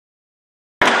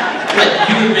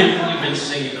You've been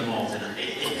singing them all tonight.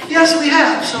 Yes, we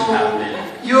have. So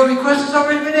your request has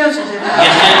already been answered.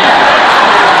 Yes,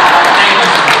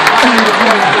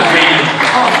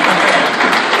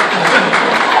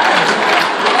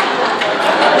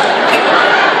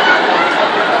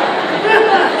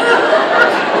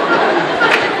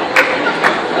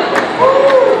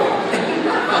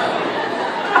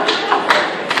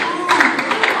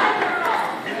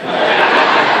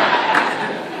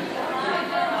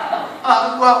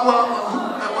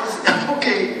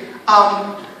 Okay.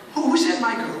 Who said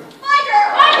my girl? My girl!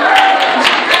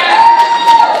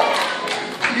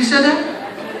 You said that?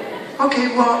 Okay,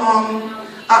 well,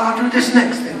 I'll do this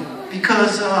next then.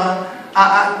 Because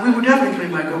we will definitely play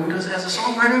My Girl, because as a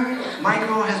songwriter, My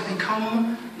Girl has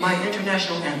become my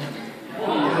international anthem. You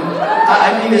know?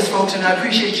 I mean this, folks, and I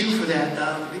appreciate you for that.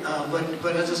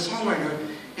 But as a songwriter,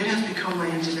 it has become my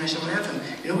international anthem.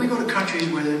 You know, we go to countries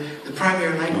where the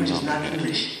primary language is not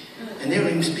English. And they don't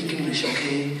even speak English,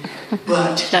 okay?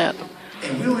 But,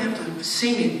 and we don't have to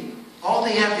sing it. All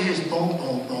they have to hear is boom,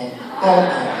 boom, boom, boom, boom.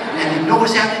 And you know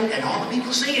what's happening, and all the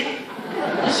people sing it.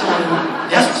 So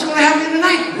that's what's going to happen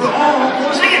tonight. We're all going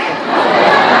to sing it.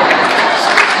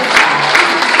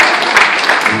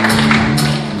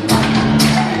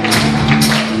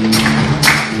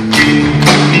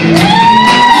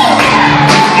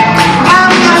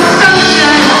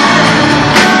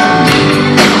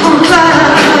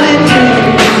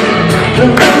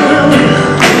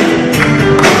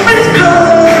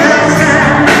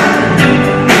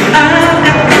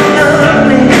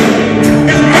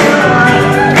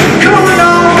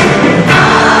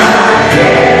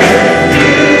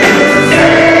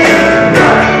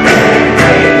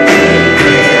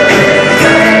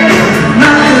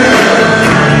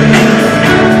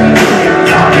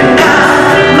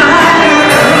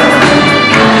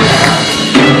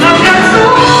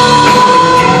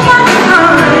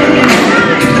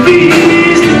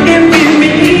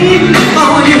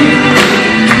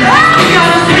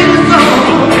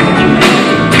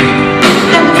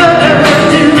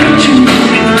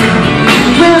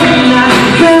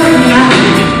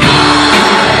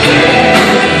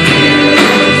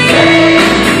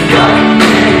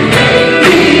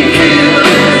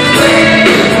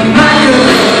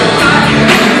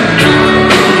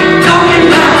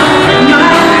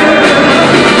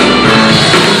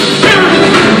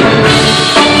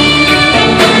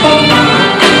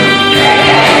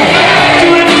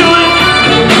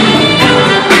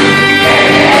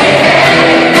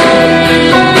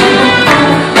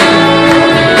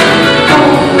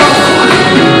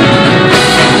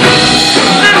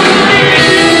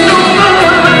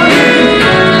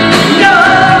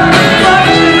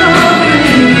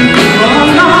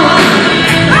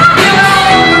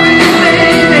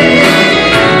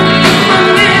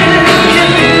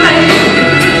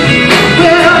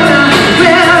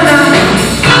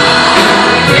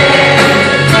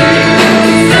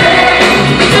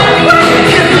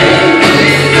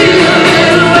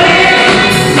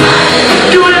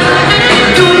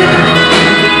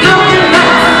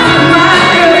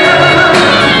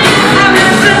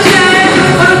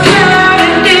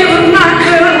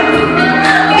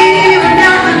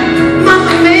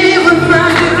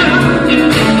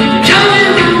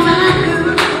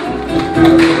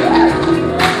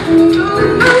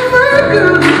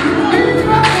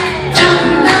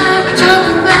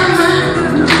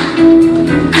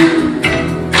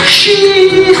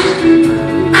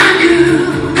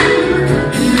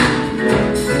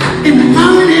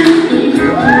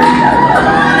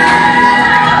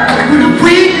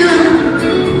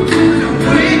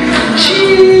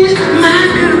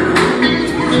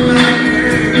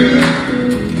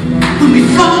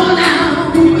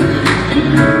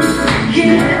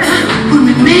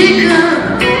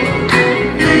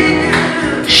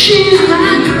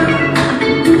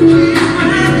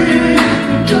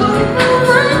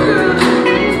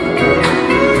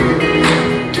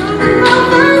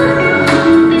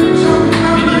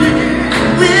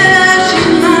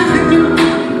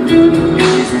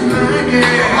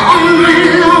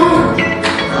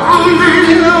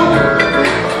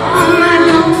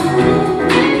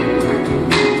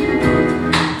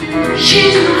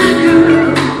 She's my girl.